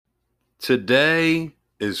Today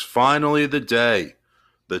is finally the day.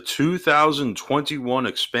 The 2021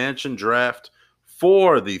 expansion draft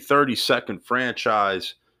for the 32nd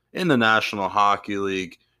franchise in the National Hockey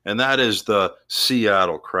League, and that is the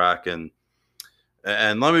Seattle Kraken.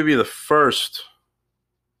 And let me be the first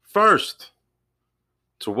to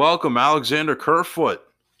welcome Alexander Kerfoot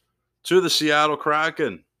to the Seattle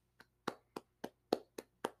Kraken.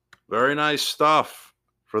 Very nice stuff.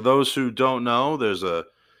 For those who don't know, there's a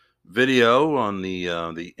video on the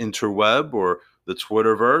interweb or the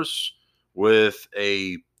Twitterverse with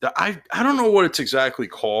I don't know what it's exactly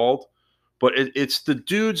called, but it's the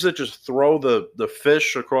dudes that just throw the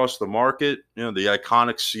fish across the market. You know, the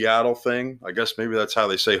iconic Seattle thing. I guess maybe that's how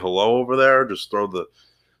they say hello over there. Just throw the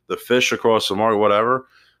fish across the market, whatever.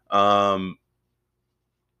 And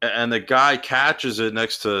the guy catches it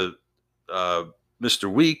next to Mr.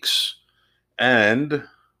 Weeks, and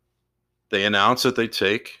they announce that they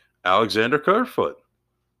take Alexander Kerfoot.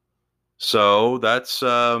 So that's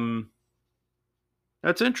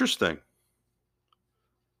interesting.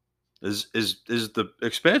 Is the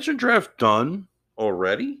expansion draft done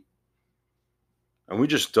already? And we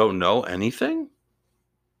just don't know anything?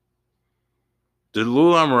 Did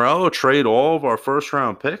Lou Lamoriello trade all of our first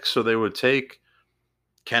round picks so they would take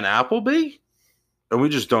Ken Appleby? And we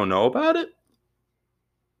just don't know about it?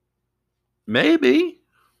 Maybe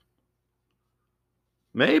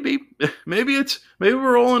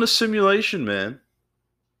we're all in a simulation, man.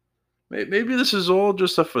 Maybe this is all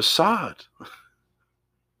just a facade.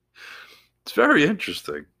 It's very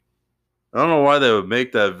interesting. I don't know why they would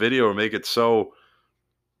make that video or make it so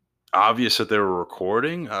obvious that they were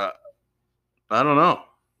recording. I don't know.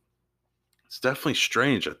 It's definitely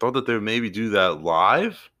strange. I thought that they would maybe do that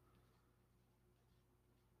live.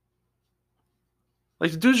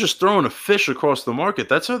 Like, the dude's just throwing a fish across the market.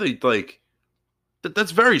 That's how they,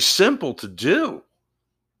 that's very simple to do.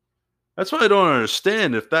 That's why I don't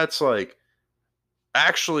understand if that's,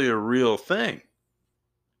 actually a real thing.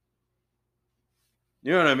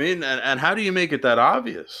 You know what I mean? And how do you make it that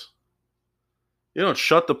obvious? You don't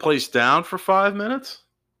shut the place down for 5 minutes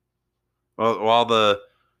while the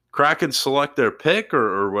Kraken select their pick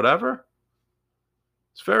or whatever?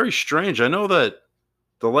 It's very strange. I know that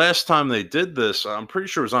the last time they did this, I'm pretty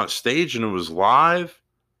sure it was on a stage and it was live.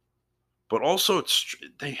 But also,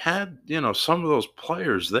 they had, some of those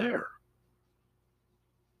players there.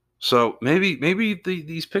 So maybe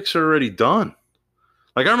these picks are already done.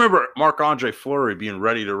 Like, I remember Marc-Andre Fleury being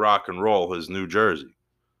ready to rock and roll his New Jersey.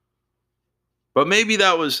 But maybe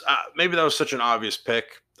that was such an obvious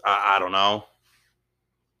pick. I don't know.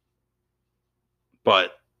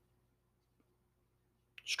 But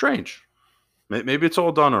strange. Maybe it's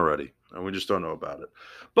all done already, and we just don't know about it.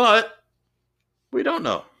 But we don't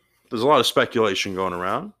know. There's a lot of speculation going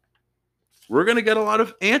around. We're going to get a lot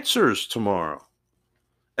of answers tomorrow.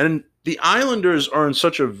 And the Islanders are in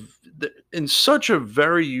such a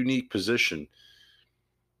very unique position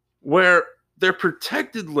where their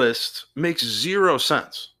protected list makes zero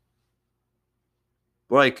sense.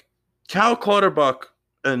 Like, Cal Clutterbuck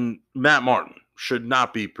and Matt Martin should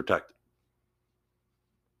not be protected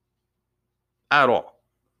at all.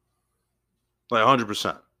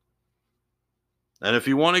 100%. And if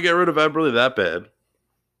you want to get rid of Eberle that bad,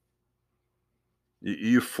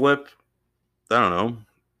 you flip, I don't know,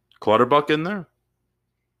 Clutterbuck in there?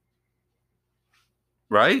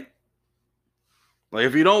 Right? Like,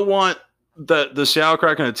 if you don't want the Seattle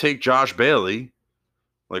Kraken to take Josh Bailey,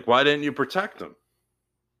 why didn't you protect him?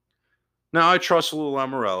 Now, I trust Lou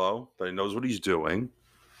Lamoriello, that he knows what he's doing.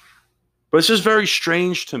 But it's just very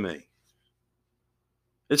strange to me.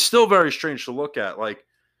 It's still very strange to look at.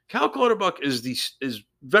 Cal Clutterbuck is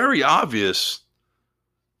very obvious,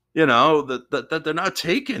 that they're not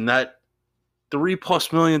taking that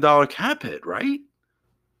 $3+ million cap hit, right?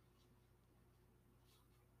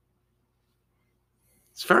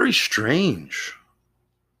 It's very strange.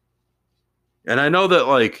 And I know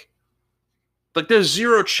that there's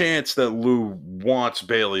zero chance that Lou wants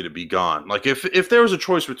Bailey to be gone. If there was a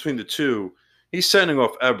choice between the two, he's sending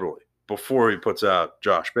off Eberle before he puts out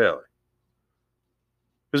Josh Bailey.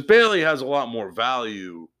 Because Bailey has a lot more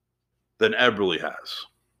value than Eberle has.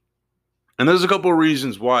 And there's a couple of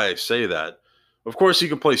reasons why I say that. Of course, he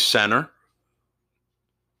can play center,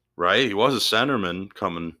 right? He was a centerman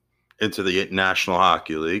coming into the National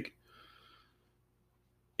Hockey League.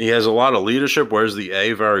 He has a lot of leadership, wears the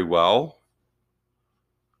A very well.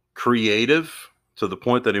 Creative, to the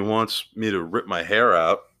point that he wants me to rip my hair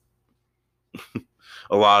out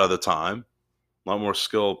a lot of the time. A lot more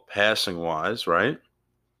skill passing-wise, right?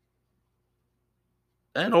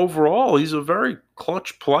 And overall, he's a very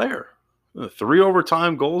clutch player. 3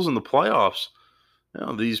 overtime goals in the playoffs.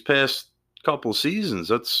 These past couple seasons,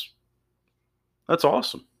 that's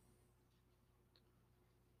awesome.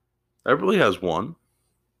 Eberle has one.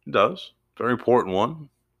 He does. Very important one.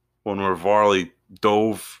 One where Varley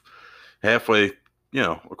dove halfway,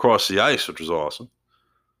 across the ice, which was awesome.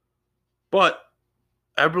 But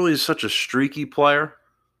Eberle is such a streaky player.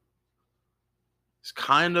 He's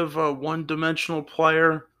kind of a one-dimensional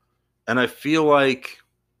player, and I feel like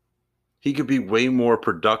he could be way more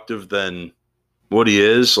productive than what he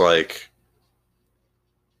is. Like,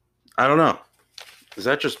 I don't know. Is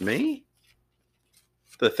that just me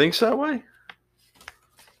that thinks that way?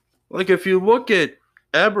 Like, if you look at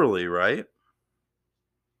Eberle, right?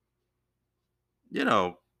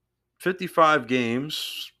 55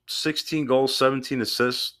 games, 16 goals, 17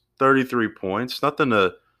 assists, 33 points. Nothing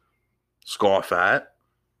to scoff at.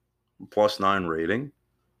 +9 rating.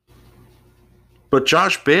 But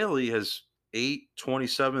Josh Bailey has 8,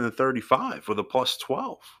 27, and 35 with a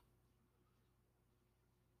 +12.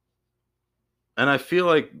 And I feel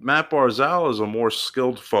like Matt Barzal is a more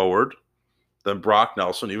skilled forward than Brock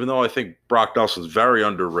Nelson, even though I think Brock Nelson's very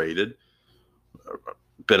underrated.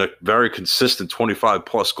 Been a very consistent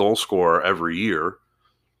 25-plus goal scorer every year.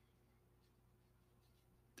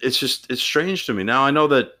 It's strange to me. Now, I know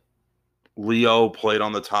that Leo played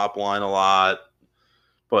on the top line a lot,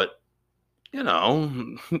 but,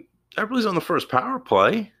 Eberle's on the first power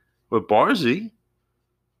play with Barzy.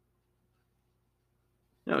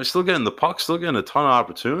 He's still getting the puck, still getting a ton of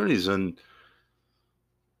opportunities, and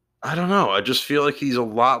I don't know. I just feel like he's a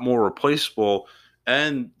lot more replaceable,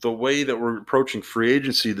 and the way that we're approaching free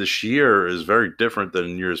agency this year is very different than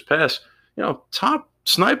in years past. Top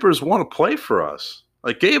snipers want to play for us.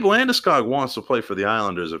 Like, Gabe Landeskog wants to play for the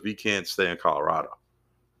Islanders if he can't stay in Colorado.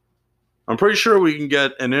 I'm pretty sure we can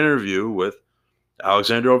get an interview with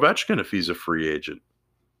Alexander Ovechkin if he's a free agent.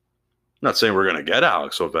 I'm not saying we're going to get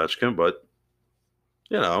Alex Ovechkin, but,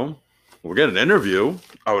 we'll get an interview,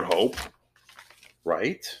 I would hope.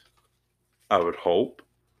 Right? I would hope.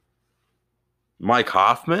 Mike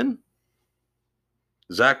Hoffman?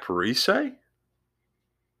 Zach Parise?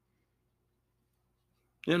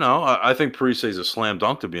 I think Parise is a slam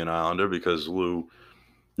dunk to be an Islander because Lou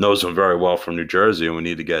knows him very well from New Jersey, and we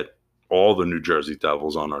need to get all the New Jersey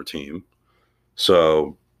Devils on our team.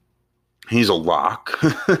 So he's a lock.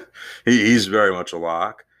 He's very much a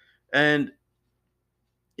lock. And,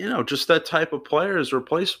 just that type of player is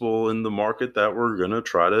replaceable in the market that we're going to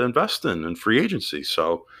try to invest in free agency.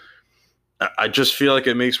 So I just feel like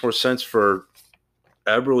it makes more sense for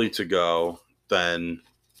Eberle to go than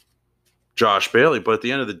Josh Bailey. But at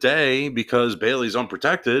the end of the day, because Bailey's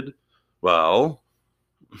unprotected, well,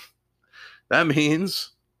 that means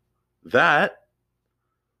that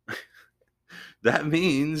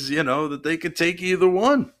that they could take either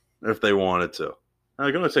one if they wanted to. Now,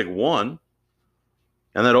 they're going to take one,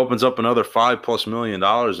 and that opens up another $5+ million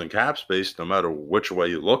in cap space, no matter which way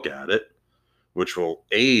you look at it, which will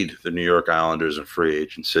aid the New York Islanders in free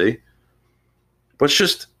agency. But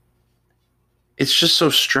it's just so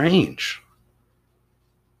strange.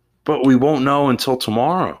 But we won't know until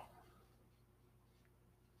tomorrow.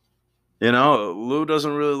 Lou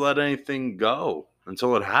doesn't really let anything go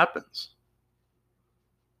until it happens.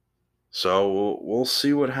 So we'll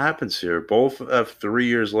see what happens here. Both have 3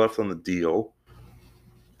 years left on the deal.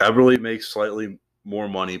 Eberle makes slightly more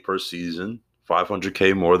money per season,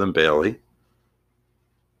 $500K more than Bailey.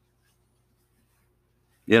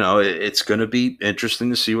 It's going to be interesting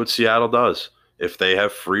to see what Seattle does if they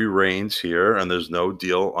have free reins here and there's no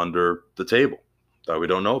deal under the table that we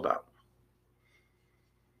don't know about.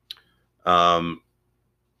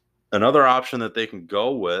 Another option that they can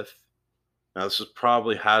go with, now this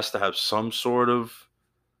probably has to have some sort of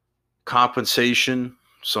compensation,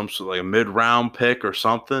 some sort of like a mid-round pick or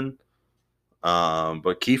something.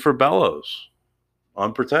 But Kiefer Bellows,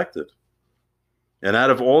 unprotected. And out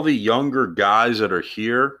of all the younger guys that are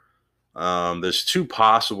here, there's 2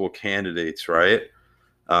 possible candidates, right?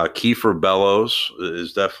 Kiefer Bellows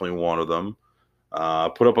is definitely one of them.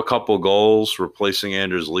 Put up a couple of goals, replacing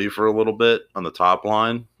Anders Lee for a little bit on the top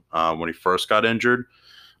line when he first got injured.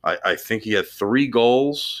 I think he had 3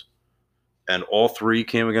 goals, and all 3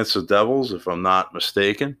 came against the Devils, if I'm not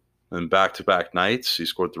mistaken. In back-to-back nights, he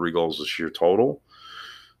scored 3 goals this year total.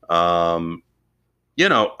 I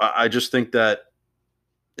just think that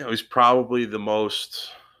he's probably the most,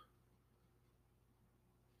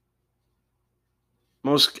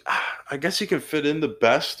 I guess he can fit in the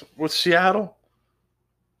best with Seattle.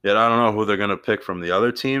 Yet I don't know who they're going to pick from the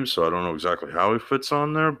other teams, so I don't know exactly how he fits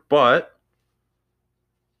on there. But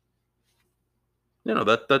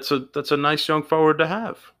that's a nice young forward to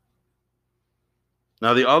have.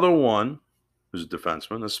 Now the other one, who's a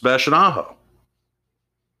defenseman, is Sebastian Aho,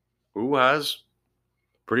 who has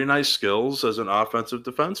pretty nice skills as an offensive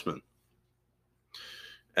defenseman.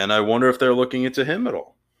 And I wonder if they're looking into him at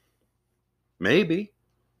all. Maybe,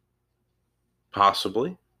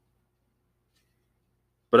 possibly.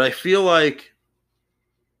 But I feel like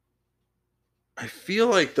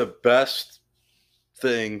the best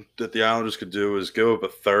thing that the Islanders could do is give up a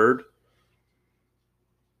third,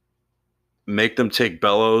 make them take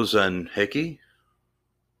Bellows and Hickey,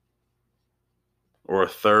 or a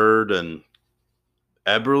third and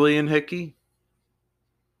Eberle and Hickey.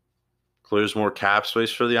 Clears more cap space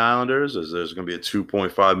for the Islanders, as there's going to be a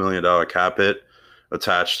 $2.5 million cap hit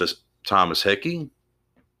attached to Thomas Hickey.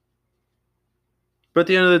 But at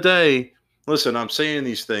the end of the day, listen, I'm saying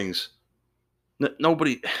these things.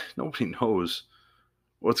 Nobody knows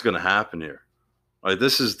what's going to happen here. Like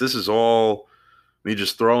this is all me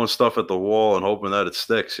just throwing stuff at the wall and hoping that it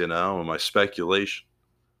sticks, and my speculation.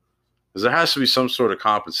 Because there has to be some sort of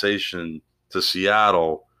compensation to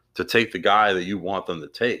Seattle to take the guy that you want them to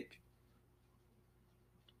take.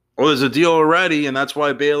 Well, there's a deal already, and that's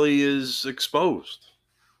why Bailey is exposed.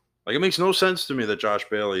 Like, it makes no sense to me that Josh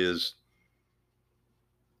Bailey is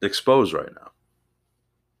exposed right now.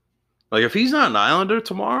 Like, if he's not an Islander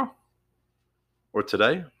tomorrow or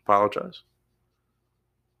today, apologize.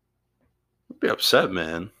 I'd be upset,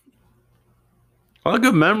 man. A lot of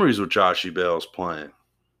good memories with Joshy Bales playing.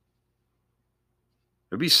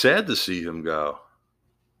 It'd be sad to see him go.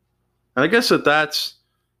 And I guess that's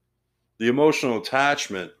the emotional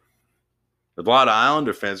attachment with a lot of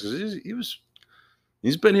Islander fans, because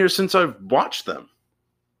he's been here since I've watched them.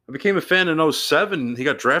 I became a fan in 2007. He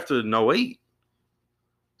got drafted in 2008.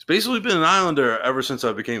 He's basically been an Islander ever since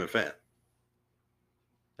I became a fan.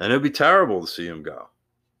 And it'd be terrible to see him go.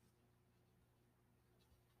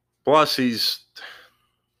 Plus, he's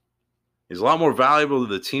a lot more valuable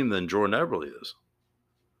to the team than Jordan Eberle is,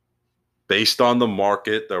 based on the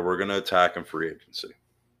market that we're going to attack in free agency.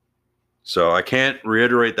 So I can't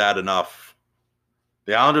reiterate that enough.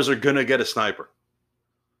 The Islanders are going to get a sniper.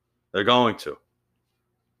 They're going to.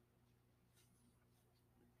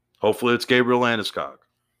 Hopefully it's Gabriel Landeskog,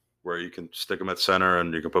 where you can stick him at center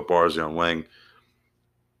and you can put Barzy on wing.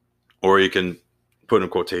 Or you can put in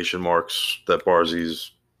quotation marks that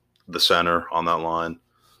Barzy's the center on that line.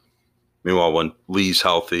 Meanwhile, when Lee's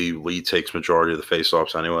healthy, Lee takes majority of the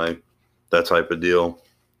faceoffs anyway. That type of deal.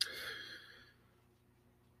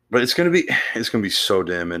 But it's gonna be so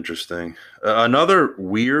damn interesting. Another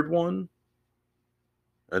weird one.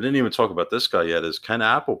 I didn't even talk about this guy yet. Is Ken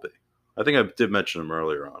Appleby. I think I did mention him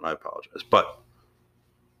earlier on. I apologize, but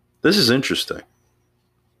this is interesting.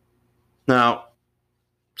 Now,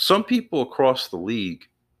 some people across the league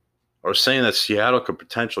are saying that Seattle could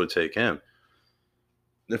potentially take him.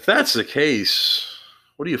 If that's the case,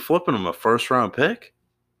 what are you flipping him, a first-round pick?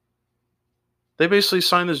 They basically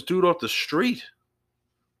signed this dude off the street.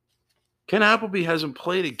 Ken Appleby hasn't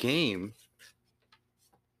played a game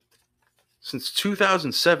since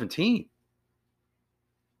 2017.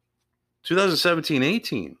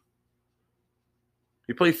 2017-18.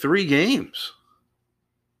 He played 3 games.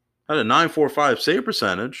 Had a .945 save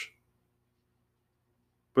percentage.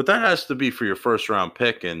 But that has to be for your first-round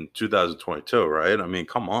pick in 2022, right? I mean,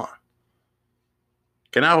 come on.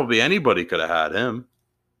 Ken Appleby, anybody could have had him.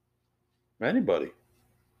 Anybody.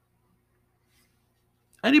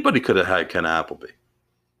 Anybody could have had Ken Appleby.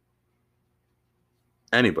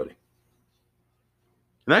 Anybody.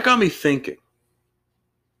 And that got me thinking.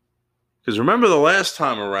 Because remember the last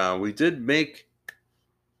time around, we did make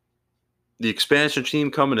the expansion team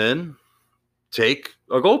coming in take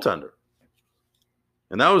a goaltender.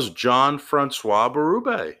 And that was Jean-Francois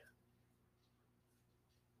Berube.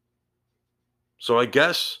 So I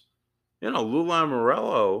guess, Lou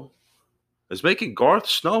Lamoriello is making Garth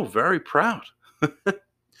Snow very proud.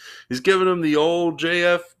 He's giving him the old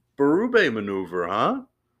JF Berube maneuver, huh?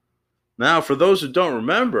 Now, for those who don't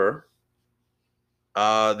remember,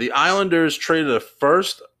 the Islanders traded a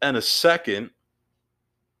first and a second,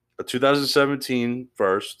 a 2017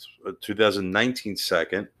 first, a 2019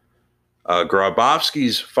 second.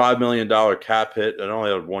 Grabowski's $5 million cap hit, and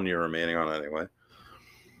only had 1 year remaining on it anyway.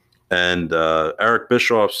 And Eric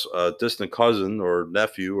Bischoff's distant cousin or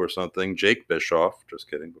nephew or something, Jake Bischoff, just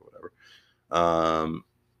kidding, but whatever,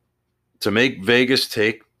 to make Vegas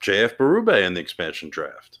take JF Berube in the expansion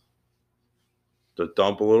draft, to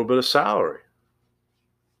dump a little bit of salary.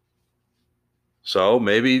 So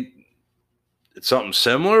maybe it's something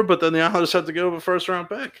similar, but then the Islanders have to give up a first-round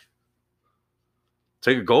pick.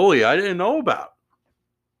 Take a goalie I didn't know about.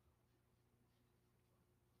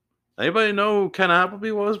 Anybody know who Ken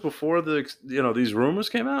Appleby was before these rumors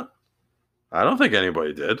came out? I don't think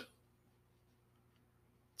anybody did.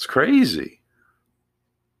 It's crazy.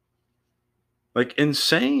 Like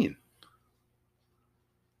insane.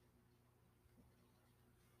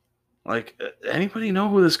 Like anybody know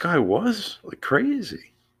who this guy was? Like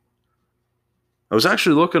crazy. I was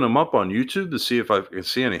actually looking him up on YouTube to see if I could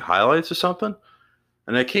see any highlights or something,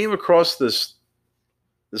 and I came across this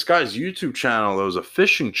guy's YouTube channel. That was a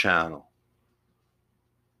fishing channel,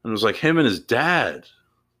 and it was like him and his dad.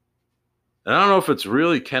 And I don't know if it's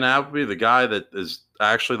really Ken Appleby, the guy that is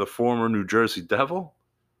actually the former New Jersey Devil,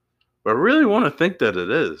 but I really want to think that it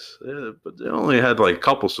is. Yeah, but they only had like a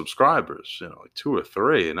couple subscribers, like 2 or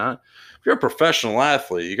 3. And if you're a professional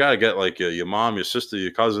athlete, you got to get like your mom, your sister,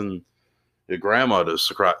 your cousin, your grandma to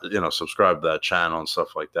subscribe to that channel and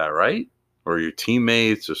stuff like that, right? Or your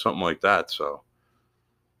teammates or something like that. So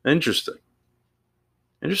interesting.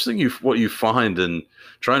 Interesting what you find in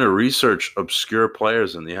trying to research obscure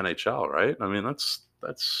players in the NHL, right? I mean, it's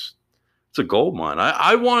a gold mine.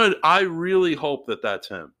 I really hope that that's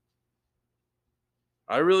him.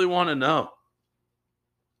 I really want to know.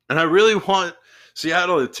 And I really want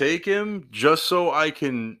Seattle to take him just so I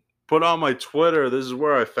can put on my Twitter, this is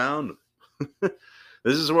where I found him.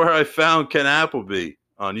 This is where I found Ken Appleby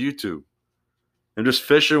on YouTube. And just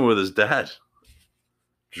fishing with his dad.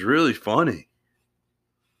 It's really funny.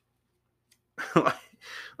 like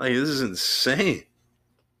this is insane.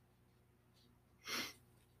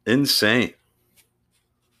 Insane.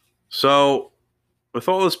 So, with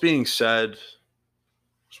all this being said,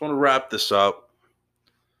 just want to wrap this up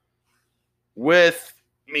with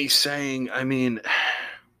me saying,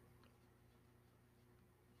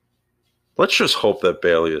 let's just hope that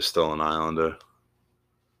Bailey is still an Islander.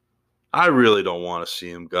 I really don't want to see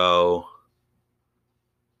him go.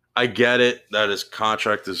 I get it that his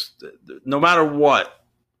contract is, no matter what,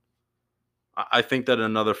 I think that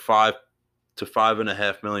another $5 to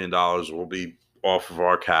 $5.5 million will be off of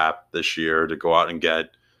our cap this year to go out and get,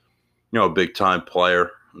 a big time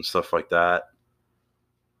player and stuff like that.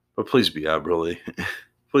 But please be Eberle.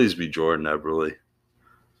 Please be Jordan Eberle.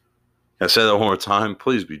 I say that one more time.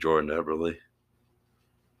 Please be Jordan Eberle.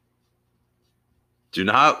 Do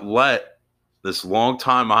not let this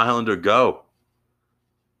longtime Islander go.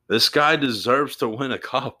 This guy deserves to win a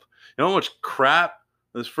cup. You know how much crap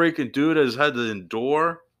this freaking dude has had to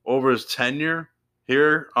endure over his tenure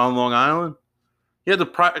here on Long Island? He had to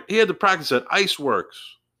practice at Iceworks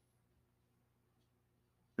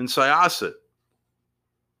in Syosset.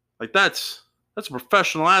 Like that's a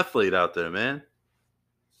professional athlete out there, man.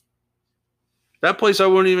 That place I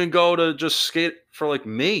wouldn't even go to just skate for like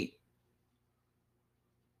me.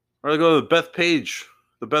 Or I go to the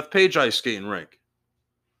Beth Page ice skating rink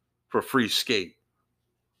for a free skate.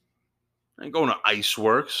 I ain't going to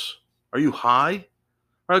Iceworks. Are you high?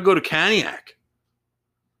 Or I go to Caniac.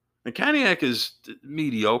 And Caniac is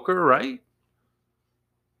mediocre, right?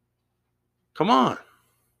 Come on.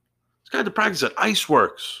 This guy had to practice at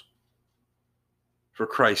Iceworks. For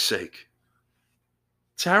Christ's sake.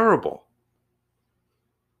 Terrible.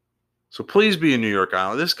 So please be a New York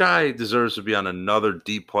Islander. This guy deserves to be on another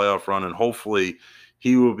deep playoff run, and hopefully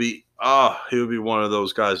he will be one of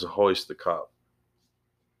those guys to hoist the cup.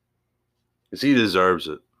 Because he deserves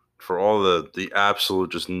it for all the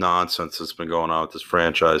absolute just nonsense that's been going on with this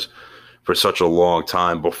franchise for such a long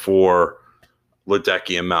time before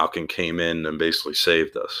Ledecky and Malkin came in and basically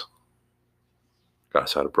saved us. Got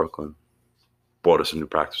us out of Brooklyn. Bought us a new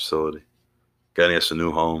practice facility. Getting us a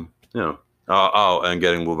new home. And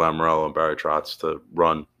getting Lou Lamoriello and Barry Trotz to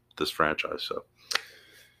run this franchise. So,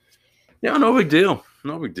 no big deal.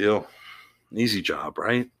 No big deal. Easy job,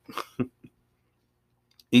 right?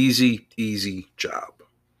 Easy job.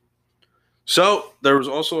 So, there was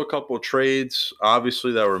also a couple of trades,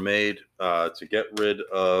 obviously, that were made to get rid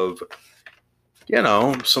of,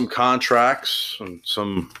 some contracts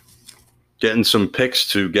and getting some picks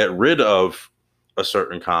to get rid of a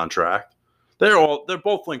certain contract. They're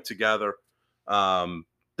both linked together.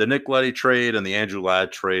 The Nick Leddy trade and the Andrew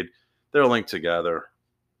Ladd trade, they're linked together.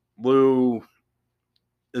 Lou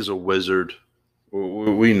is a wizard.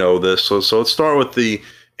 We know this. So let's start with the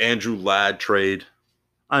Andrew Ladd trade.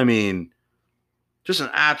 Just an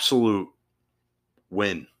absolute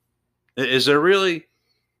win. Is there really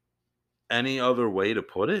any other way to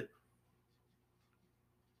put it?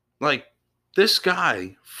 Like, this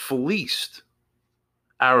guy fleeced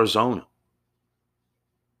Arizona.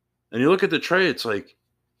 And you look at the trade, it's like,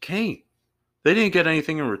 Kane, they didn't get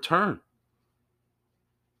anything in return.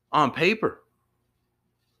 On paper.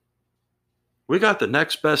 We got the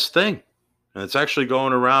next best thing. And it's actually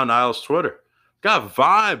going around Isles Twitter. Got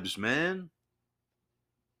vibes, man.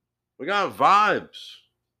 We got vibes.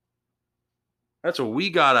 That's what we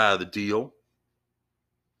got out of the deal.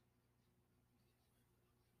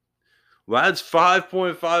 Lad's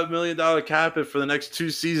 $5.5 million cap hit for the next 2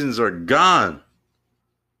 seasons are gone.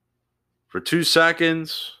 For 2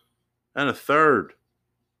 seconds and a third.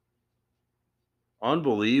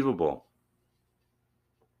 Unbelievable.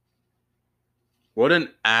 What an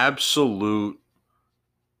absolute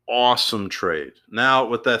awesome trade. Now,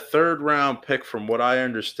 with that third round pick, from what I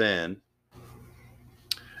understand,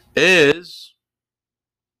 is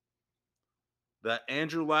that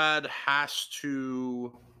Andrew Ladd has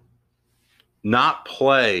to not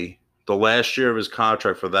play the last year of his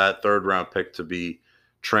contract for that third round pick to be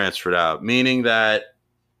transferred out. Meaning that,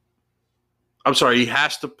 I'm sorry, he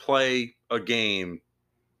has to play a game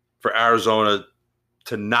for Arizona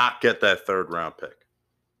to not get that third round pick.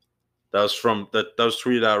 That was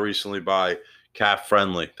tweeted out recently by Cap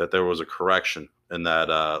Friendly, that there was a correction in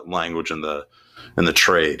that language in the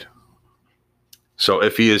trade. So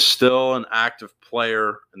if he is still an active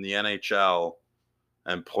player in the NHL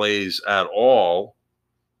and plays at all,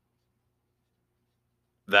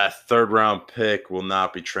 that third round pick will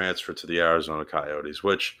not be transferred to the Arizona Coyotes,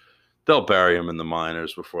 which they'll bury him in the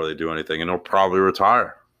minors before they do anything, and he'll probably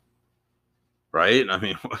retire. Right? I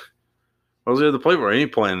mean, what was he at the play for? He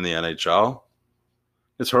ain't playing in the NHL.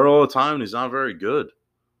 It's hurt all the time, and he's not very good.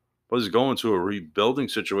 But he's going to a rebuilding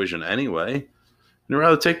situation anyway, and he'd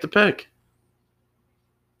rather take the pick.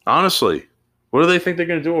 Honestly, what do they think they're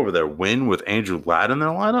going to do over there? Win with Andrew Ladd in their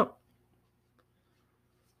lineup?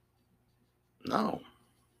 No.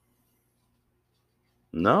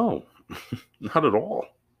 No, not at all.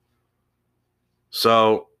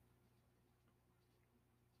 So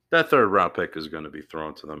that third round pick is going to be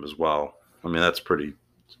thrown to them as well. I mean, that's pretty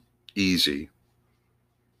easy.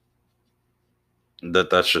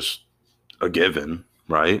 That's just a given,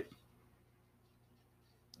 right?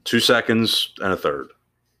 2 seconds and a third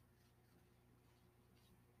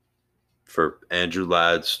for Andrew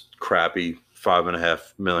Ladd's crappy $5.5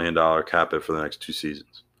 million cap hit for the next 2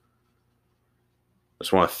 seasons. I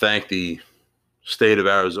just want to thank the state of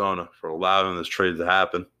Arizona for allowing this trade to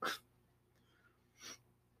happen.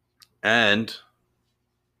 And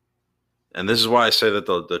this is why I say that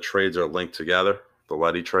the trades are linked together. The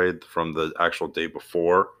Leddy trade from the actual day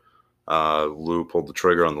before Lou pulled the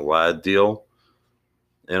trigger on the Ladd deal.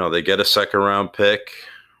 You know, they get a second round pick,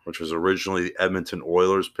 which was originally the Edmonton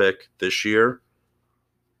Oilers pick this year,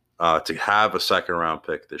 to have a second round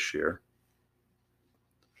pick this year.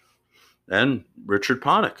 And Richard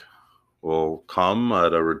Panik will come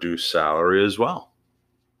at a reduced salary as well.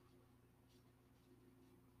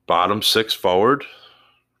 Bottom 6 forward,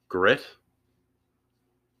 grit,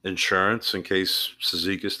 insurance in case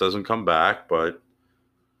Cizikas doesn't come back, but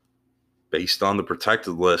based on the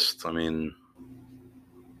protected list, I mean,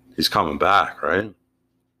 he's coming back, right?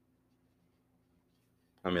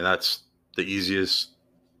 I mean, that's the easiest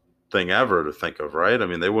thing ever to think of, right? I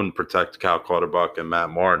mean, they wouldn't protect Cal Clutterbuck and Matt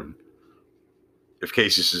Martin if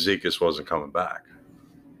Casey Cizikas wasn't coming back.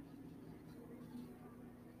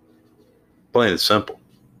 Plain and simple.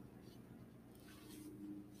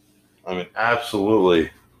 I mean,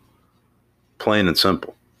 absolutely plain and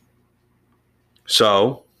simple.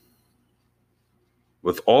 So,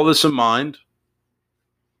 with all this in mind,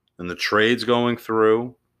 and the trades going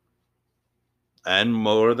through, and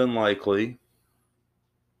more than likely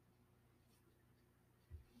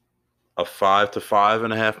a $5 to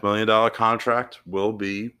 $5.5 million contract will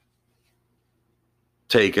be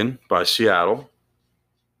taken by Seattle.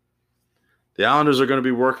 The Islanders are going to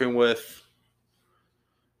be working with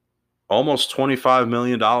almost $25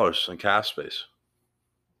 million in cap space.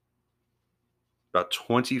 About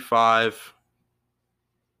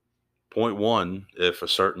 25.1 if a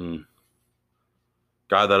certain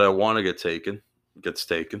guy that I want to get taken gets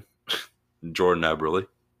taken, Jordan Eberle.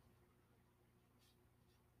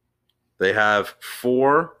 They have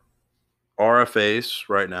 4 RFAs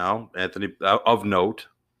right now, Anthony of note,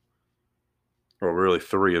 or really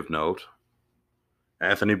 3 of note.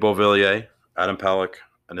 Anthony Beauvillier, Adam Pelech,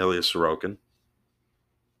 and Ilya Sorokin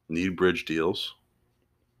need bridge deals.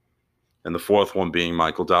 And the 4th one being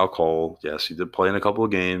Michael Dalcol. Yes, he did play in a couple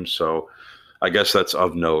of games, so I guess that's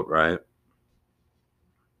of note, right?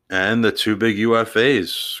 And the 2 big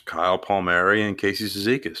UFAs, Kyle Palmieri and Casey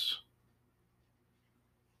Cizikas.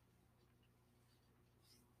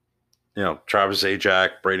 You know, Travis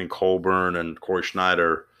Zajac, Braden Colburn, and Corey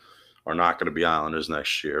Schneider are not going to be Islanders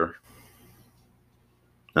next year.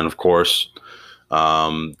 And, of course,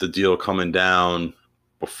 the deal coming down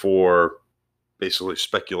before basically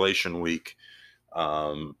speculation week,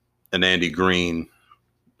 and Andy Green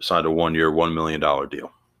signed a 1-year, $1 million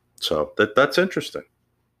deal. So that's interesting.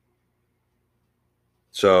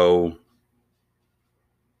 So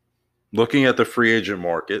looking at the free agent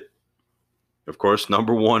market, of course,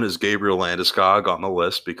 number one is Gabriel Landeskog on the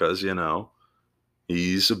list because,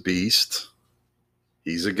 he's a beast.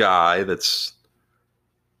 He's a guy that's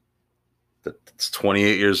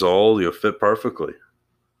 28 years old. He'll fit perfectly.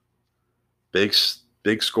 Big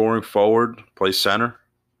scoring forward, plays center.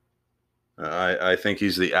 I think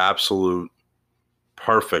he's the absolute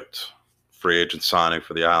perfect free agent signing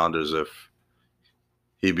for the Islanders if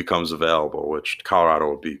he becomes available, which Colorado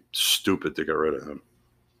would be stupid to get rid of him.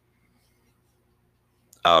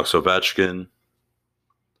 Alex Ovechkin.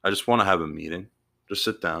 I just want to have a meeting. Just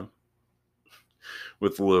sit down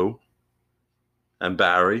with Lou and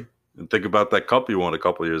Barry and think about that cup you won a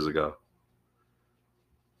couple years ago.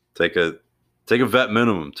 Take a vet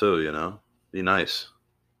minimum too, Be nice.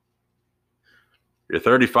 You're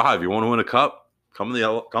 35. You want to win a cup? Come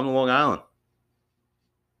to Long Island.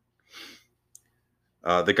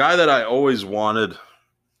 The guy that I always wanted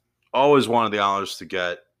the Islanders to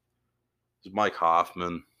get is Mike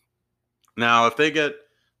Hoffman. Now, if they get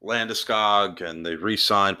Landeskog and they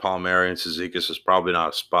re-sign Palmieri and Cizikas, is probably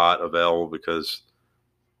not a spot available because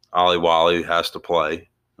Ollie Wally has to play.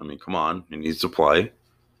 I mean, come on, he needs to play.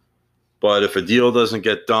 But if a deal doesn't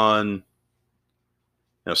get done,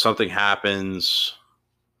 something happens,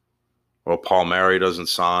 or Palmieri doesn't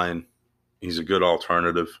sign, he's a good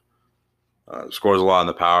alternative. Scores a lot in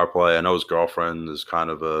the power play. I know his girlfriend is kind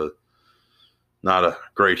of not a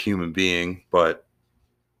great human being, but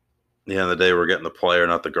at the end of the day, we're getting the player,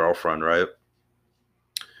 not the girlfriend, right?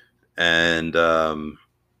 And,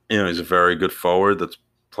 he's a very good forward that's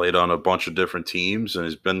played on a bunch of different teams, and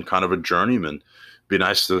he's been kind of a journeyman. It'd be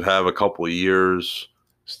nice to have a couple of years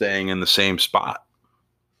staying in the same spot.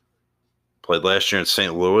 Played last year in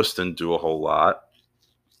St. Louis, didn't do a whole lot.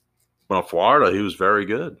 But in Florida, he was very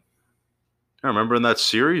good. I remember in that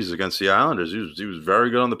series against the Islanders, he was very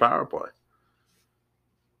good on the power play.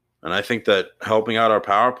 And I think that helping out our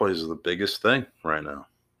power plays is the biggest thing right now.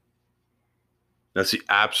 That's the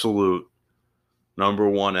absolute number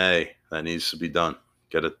 1A that needs to be done.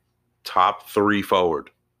 Get a top 3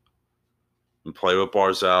 forward and play with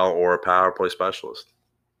Barzal or a power play specialist.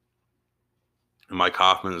 And Mike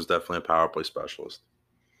Hoffman is definitely a power play specialist.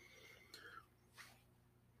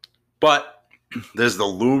 But there's the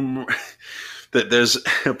loom that there's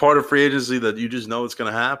a part of free agency that you just know it's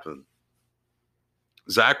going to happen.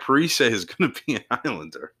 Zach Parise is going to be an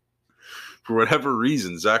Islander. For whatever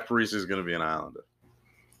reason, Zach Parise is going to be an Islander.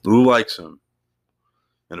 Lou likes him.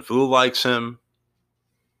 And if Lou likes him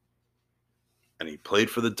and he played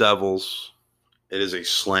for the Devils, it is a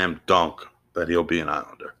slam dunk that he'll be an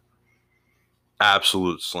Islander.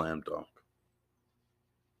 Absolute slam dunk.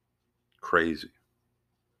 Crazy.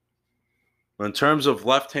 But in terms of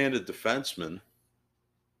left-handed defensemen,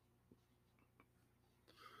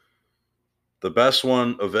 the best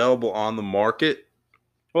one available on the market,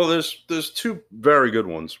 well, there's 2 very good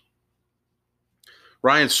ones.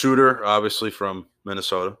 Ryan Suter, obviously from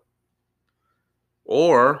Minnesota,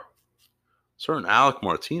 or certain Alec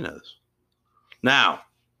Martinez. Now,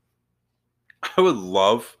 I would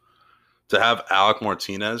love to have Alec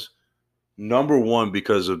Martinez, number one,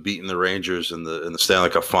 because of beating the Rangers in the Stanley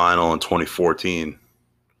Cup Final in 2014.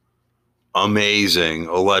 Amazing,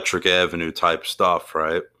 Electric Avenue type stuff,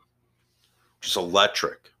 right? Just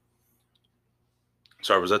electric.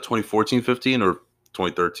 Sorry, was that 2014-15 or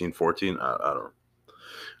 2013-14?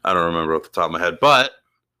 I don't remember off the top of my head. But at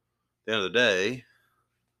the end of the day,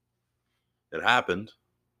 it happened.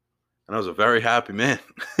 And I was a very happy man.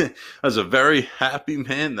 I was a very happy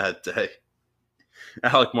man that day.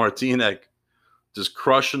 Alec Martinez just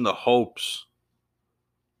crushing the hopes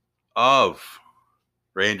of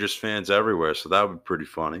Rangers fans everywhere. So that would be pretty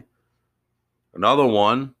funny. Another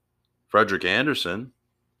one, Frederik Andersen,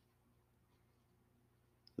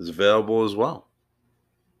 is available as well.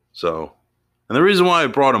 So, and the reason why I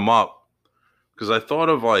brought him up, because I thought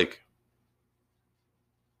of like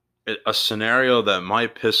a scenario that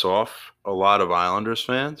might piss off a lot of Islanders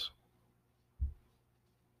fans.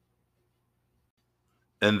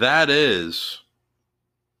 And that is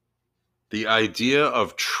the idea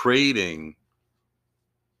of trading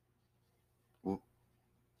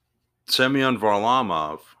Semyon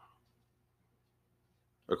Varlamov,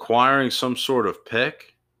 acquiring some sort of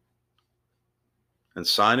pick, and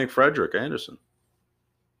signing Frederik Andersen.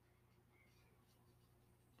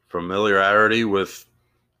 Familiarity with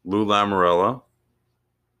Lou Lamoriello.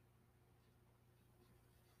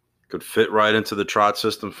 Could fit right into the Trot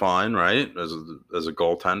system fine, right? As a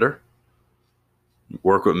goaltender.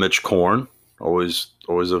 Work with Mitch Korn. Always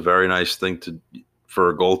a very nice thing for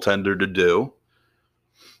a goaltender to do.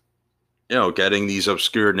 Getting these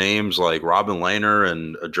obscure names like Robin Lehner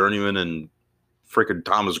and a journeyman and freaking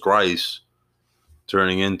Thomas Greiss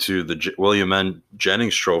turning into the William N.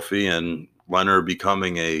 Jennings Trophy, and Lehner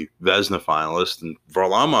becoming a Vezina finalist, and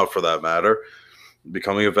Varlamov, for that matter,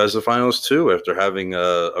 becoming a Vezina finalist too after having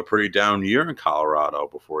a pretty down year in Colorado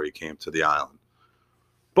before he came to the island.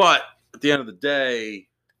 But at the end of the day,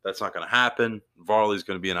 that's not going to happen. Varley's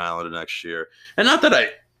going to be an Islander next year. And not that I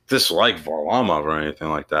dislike Varlamov or anything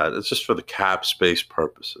like that. It's just for the cap space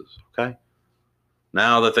purposes, okay?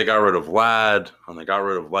 Now that they got rid of Ladd and they got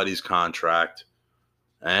rid of Leddy's contract,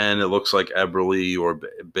 and it looks like Eberle or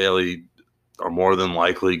Bailey are more than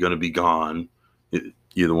likely going to be gone,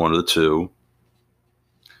 either one of the two,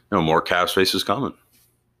 more cap space is coming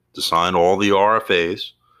to sign all the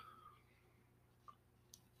RFAs,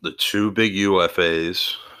 the 2 big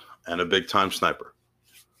UFAs, and a big-time sniper.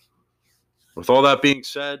 With all that being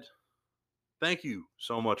said, thank you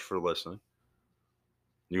so much for listening.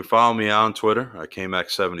 You can follow me on Twitter at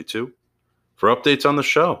KMax72 for updates on the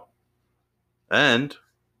show. And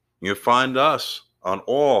you can find us on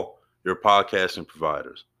all your podcasting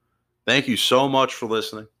providers. Thank you so much for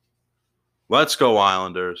listening. Let's go,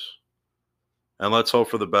 Islanders. And let's hope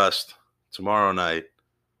for the best tomorrow night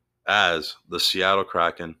as the Seattle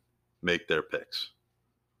Kraken make their picks.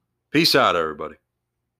 Peace out, everybody.